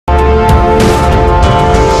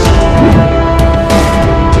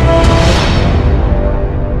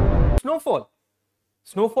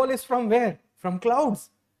Snowfall is from where? From clouds.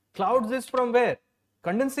 Clouds is from where?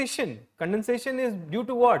 Condensation. Condensation is due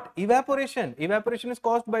to what? Evaporation. Evaporation is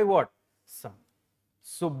caused by what? Sun.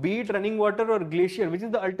 So be it running water or glacier, which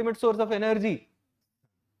is the ultimate source of energy?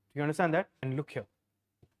 Do you understand that? And look here.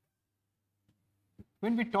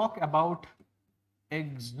 When we talk about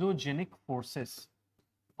exogenic forces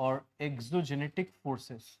or exogenetic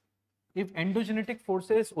forces, if endogenetic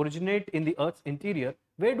forces originate in the Earth's interior,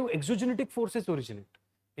 where do exogenetic forces originate?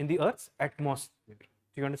 In the Earth's atmosphere.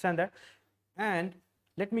 Do you understand that? And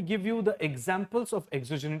let me give you the examples of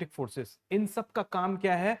exogenetic forces. In सब का काम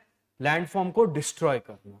क्या है? Landform को destroy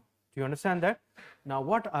करना. Do you understand that? Now,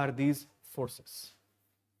 what are these forces?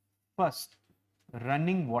 First,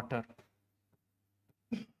 running water.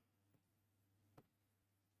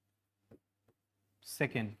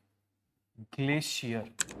 Second, glacier.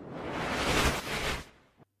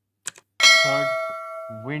 Third,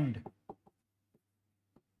 wind.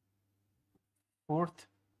 Fourth,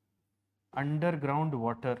 underground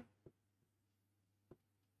water.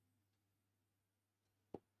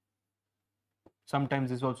 Sometimes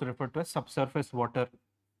this is also referred to as subsurface water.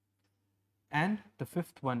 And the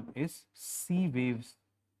fifth one is sea waves.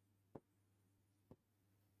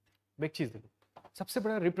 एक चीज देखो, सबसे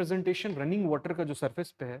बड़ा representation running water का जो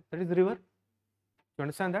surface पे है, that is river. You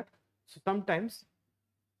understand that? So sometimes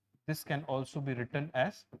this can also be written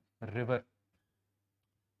as river.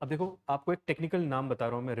 अब देखो, आपको एक टेक्निकल नाम बता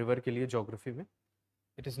रहा हूं मैं रिवर के लिए ज्योग्राफी में.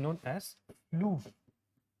 It is known as fluve.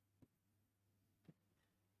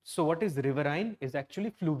 So what is riverine is actually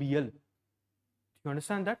fluvial. You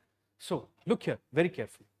understand that? So look here very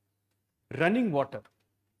carefully. Running water.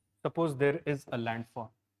 Suppose there is a landform,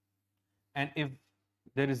 and if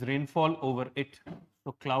there is rainfall over it,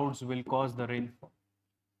 so clouds will cause the rainfall.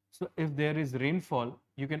 So if there is rainfall,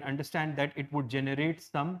 you can understand that it would generate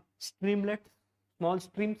some streamlets, small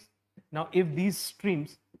streams. Now if these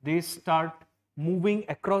streams, they start moving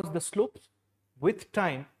across the slopes, with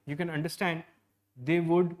time you can understand they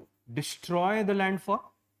would destroy the landform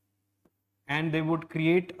and they would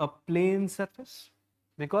create a plane surface,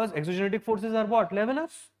 because exogenetic forces are what?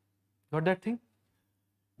 Levelers. Got that thing?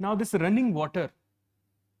 Now this running water,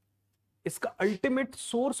 इसका ultimate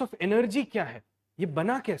source of energy क्या है? ये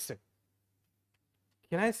बना कैसे?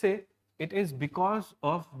 Can I say it is because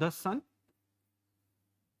of the sun?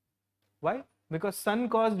 Why? Because sun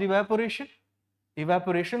caused evaporation,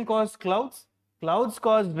 evaporation caused clouds, clouds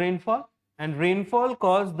caused rainfall, and rainfall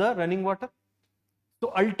caused the running water.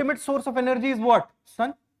 So ultimate source of energy is what?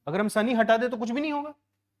 Sun. अगर हम sun ही हटा दे तो कुछ भी नहीं होगा.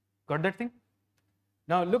 Got that thing?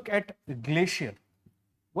 Now look at glacier.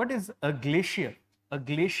 What is a glacier? A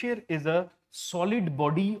glacier is a solid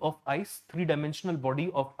body of ice, three-dimensional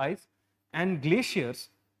body of ice, and glaciers,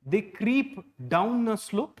 they creep down a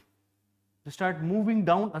slope. They start moving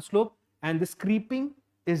down a slope, and this creeping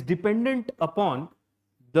is dependent upon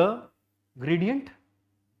the gradient,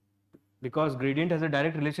 because gradient has a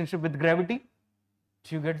direct relationship with gravity.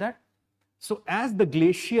 Do you get that? So as the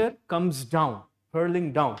glacier comes down,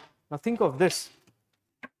 hurling down, now think of this.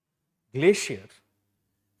 Glacier,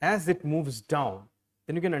 as it moves down,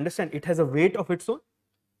 then you can understand it has a weight of its own.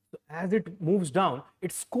 So as it moves down,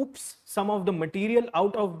 it scoops some of the material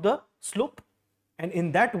out of the slope, and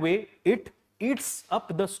in that way it eats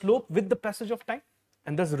up the slope with the passage of time,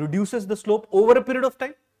 and thus reduces the slope over a period of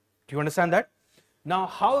time. Do you understand that? Now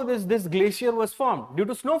how this glacier was formed? Due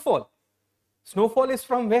to snowfall. Snowfall is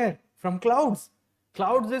from where? From clouds.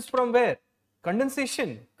 Clouds is from where?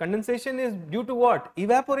 Condensation. Condensation is due to what?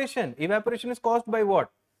 Evaporation. Evaporation is caused by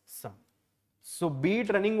what? Sun. So be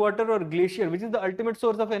it running water or glacier, which is the ultimate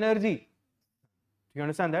source of energy? Do you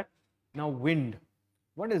understand that? Now wind.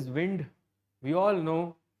 What is wind? We all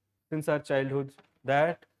know since our childhoods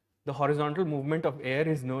that the horizontal movement of air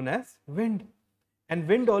is known as wind. And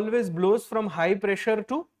wind always blows from high pressure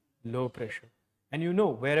to low pressure. And you know,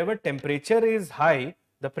 wherever temperature is high,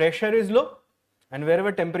 the pressure is low. And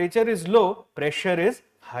wherever temperature is low, pressure is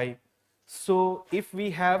high. So if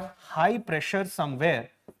we have high pressure somewhere,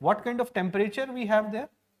 what kind of temperature we have there?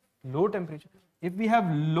 Low temperature. If we have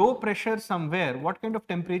low pressure somewhere, what kind of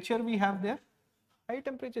temperature we have there? High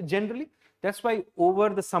temperature generally. That's why over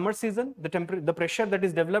the summer season, the pressure that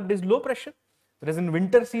is developed is low pressure. Whereas in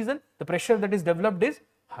winter season, the pressure that is developed is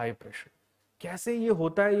high pressure. कैसे ये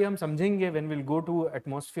होता है ये हम समझेंगे when we'll go to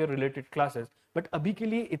atmosphere related classes. But अभी के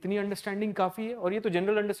लिए इतनी understanding काफी है, और ये तो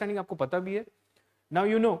general understanding आपको पता भी है. Now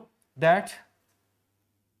you know that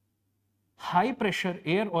high pressure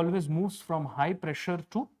air always moves from high pressure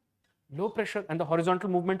to low pressure, and the horizontal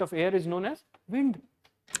movement of air is known as wind.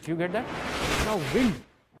 Do you get that? Now wind,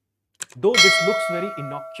 though this looks very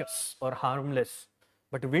innocuous or harmless,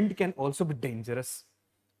 but wind can also be dangerous.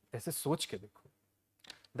 ऐसे सोच के देखो,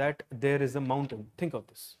 that there is a mountain. Think of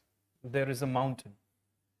this. There is a mountain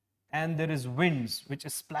and there is winds which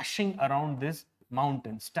is splashing around this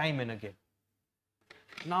mountains time and again.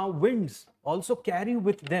 Now winds also carry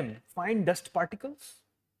with them fine dust particles.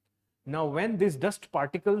 Now when these dust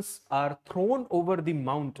particles are thrown over the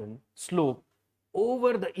mountain slope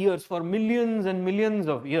over the years for millions and millions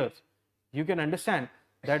of years, you can understand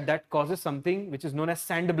that that causes something which is known as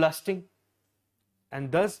sandblasting,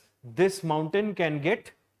 and thus this mountain can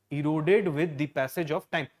get eroded with the passage of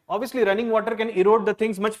time. Obviously running water can erode the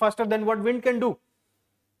things much faster than what wind can do,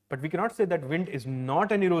 but we cannot say that wind is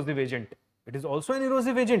not an erosive agent. It is also an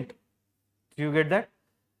erosive agent. Do you get that?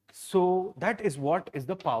 So that is what is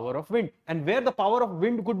the power of wind, and where the power of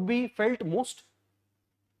wind could be felt most,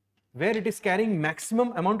 where it is carrying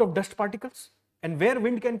maximum amount of dust particles. And where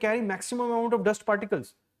wind can carry maximum amount of dust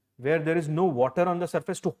particles, where there is no water on the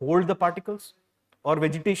surface to hold the particles or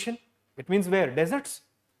vegetation. It means where? Deserts.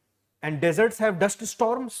 And deserts have dust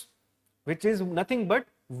storms, which is nothing but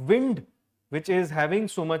wind which is having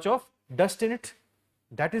so much of dust in it.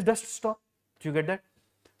 That is dust storm. Do you get that?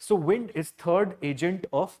 So wind is third agent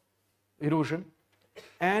of erosion,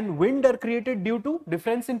 and wind are created due to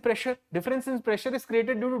difference in pressure. Difference in pressure is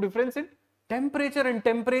created due to difference in temperature, and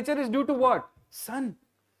temperature is due to what? Sun.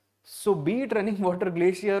 So be it running water,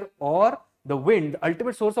 glacier or the wind, the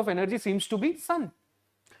ultimate source of energy seems to be sun.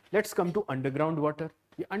 Let's come to underground water.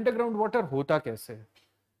 ये underground water होता कैसे है?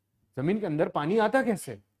 जमीन के अंदर पानी आता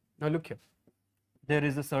कैसे? Now look here. There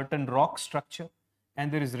is a certain rock structure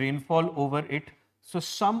and there is rainfall over it. So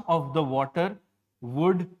some of the water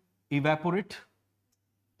would evaporate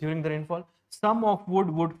during the rainfall. Some of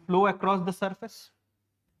would flow across the surface,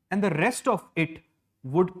 and the rest of it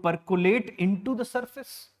would percolate into the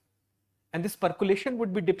surface. And this percolation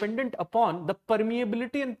would be dependent upon the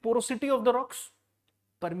permeability and porosity of the rocks.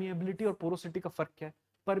 Permeability और porosity का फर्क क्या है?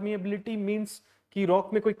 Permeability means कि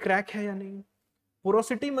rock में कोई crack है या नहीं.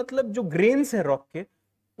 Porosity मतलब जो grains है rock के,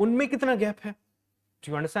 उनमें कितना gap है.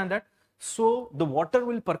 Do you understand that? So the water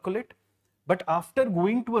will percolate, but after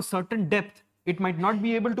going to a certain depth, it might not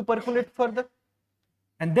be able to percolate further,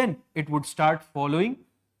 and then it would start following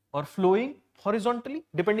or flowing horizontally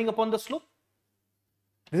depending upon the slope.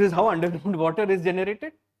 This is how underground water is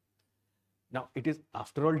generated. Now it is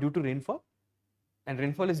after all due to rainfall, and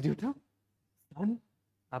rainfall is due to sun.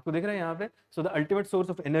 आपको दिख रहा है यहाँ पे? So the ultimate source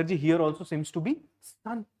of energy here also seems to be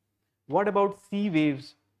sun. What about sea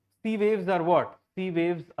waves? Sea waves are what? Sea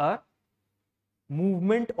waves are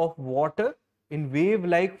movement of water in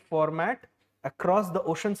wave-like format across the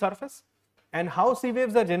ocean surface. And how sea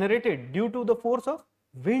waves are generated? Due to the force of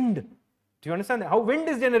wind. Do you understand how wind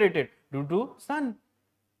is generated? Due to sun.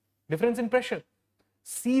 Difference in pressure.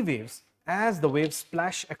 Sea waves, as the waves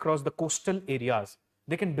splash across the coastal areas,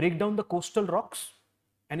 they can break down the coastal rocks,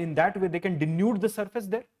 and in that way they can denude the surface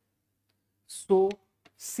there. So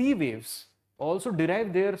sea waves also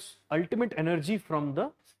derive their ultimate energy from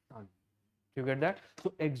the sun. You get that?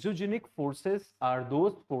 So exogenic forces are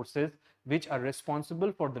those forces which are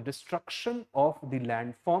responsible for the destruction of the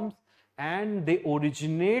landforms, and they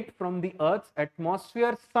originate from the Earth's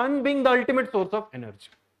atmosphere, sun being the ultimate source of energy.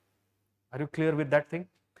 Are you clear with that thing?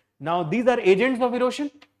 Now these are agents of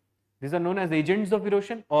erosion. These are known as agents of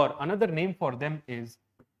erosion, or another name for them is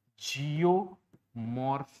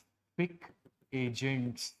geomorphic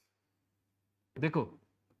agents. देखो,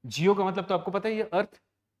 जियो का मतलब तो आपको पता है, ये अर्थ.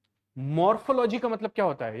 Morphology का मतलब क्या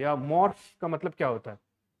होता है, या मॉर्फ का मतलब क्या होता है?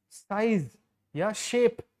 साइज या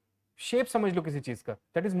शेप. शेप समझ लो किसी चीज का,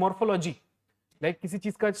 दैट इज मॉर्फोलॉजी. लाइक किसी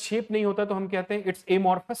चीज का शेप नहीं होता तो हम कहते हैं it's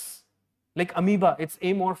amorphous. Like amoeba, it's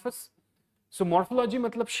amorphous. So morphology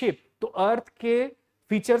मतलब शेप. तो अर्थ के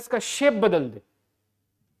फीचर्स का शेप बदल दे.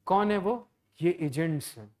 कौन है वो? ये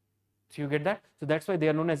एजेंट्स हैं. So you get that? So that's why they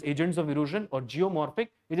are known as agents of erosion or geomorphic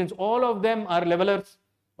agents. All of them are levelers.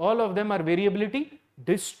 All of them are variability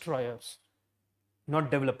destroyers, not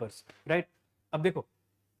developers, right? अब देखो,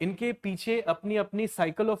 इनके पीछे अपनी अपनी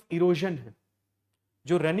cycle of erosion है.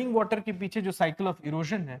 जो running water के पीछे जो cycle of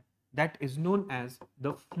erosion है, that is known as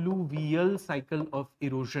the fluvial cycle of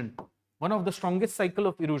erosion. One of the strongest cycle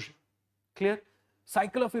of erosion. Clear?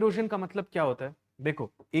 Cycle of erosion का मतलब क्या होता है?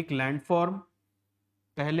 देखो, एक landform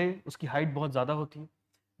पहले उसकी हाइट बहुत ज्यादा होती है,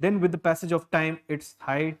 then with the passage of time its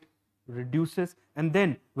height reduces, and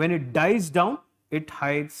then when it dies down its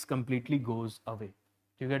height completely goes away.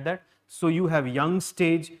 Do you get that? So you have young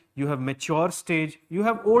stage, you have mature stage, you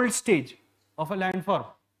have old stage of a landform.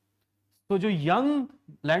 So जो young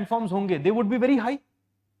landforms होंगे, they would be very high.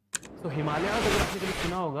 So Himalayas, अगर आपने कभी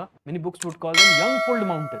सुना होगा, many books would call them young fold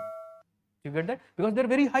mountain. You get that? Because they're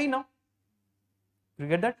very high now. You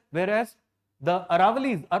get that? Whereas the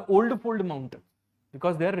Aravalis are old fold mountains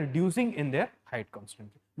because they are reducing in their height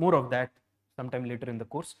constantly. More of that sometime later in the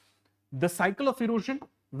course. The cycle of erosion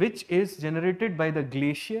which is generated by the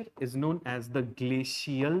glacier is known as the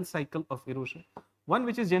glacial cycle of erosion. One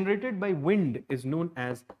which is generated by wind is known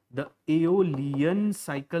as the Aeolian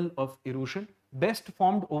cycle of erosion, best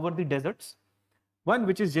formed over the deserts. One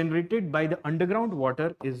which is generated by the underground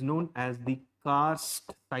water is known as the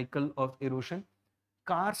karst cycle of erosion.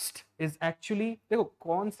 Karst is actually, देखो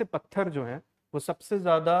कौन से पत्थर जो हैं वो सबसे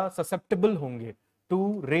ज्यादा susceptible होंगे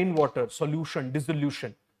to rain water solution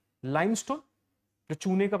dissolution. Limestone, जो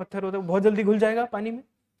चूने का पत्थर होता है वो बहुत जल्दी घुल जाएगा पानी में.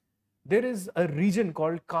 There is a region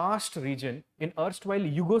called karst region in erstwhile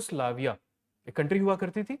Yugoslavia, एक कंट्री हुआ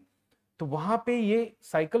करती थी, तो वहां पे ये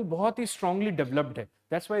साइकिल बहुत ही स्ट्रांगली डेवलप्ड है.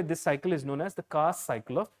 That's why this cycle is known as the karst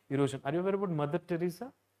cycle of erosion. Are you aware about Mother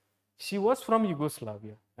Teresa? She was from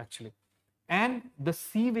Yugoslavia actually. And the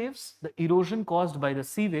sea waves, the erosion caused by the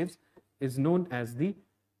sea waves is known as the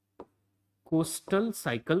coastal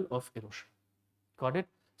cycle of erosion. Got it?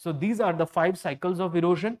 So these are the 5 cycles of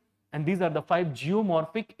erosion and these are the 5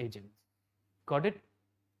 geomorphic agents. Got it?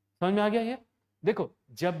 समझ में आ गया ये? देखो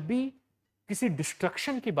जब भी किसी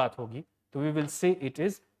destruction की बात होगी तो we will say it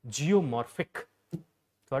is geomorphic.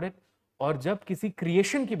 Got it? और जब किसी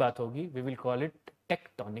क्रिएशन की बात होगी we will call it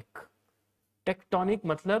tectonic. Tectonic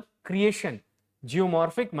मतलब क्रिएशन,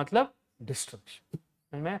 जियोमॉर्फिक मतलब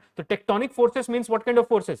डिस्ट्रक्शन. तो tectonic forces means what kind of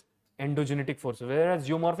forces? Endogenetic forces, whereas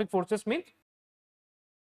geomorphic forces means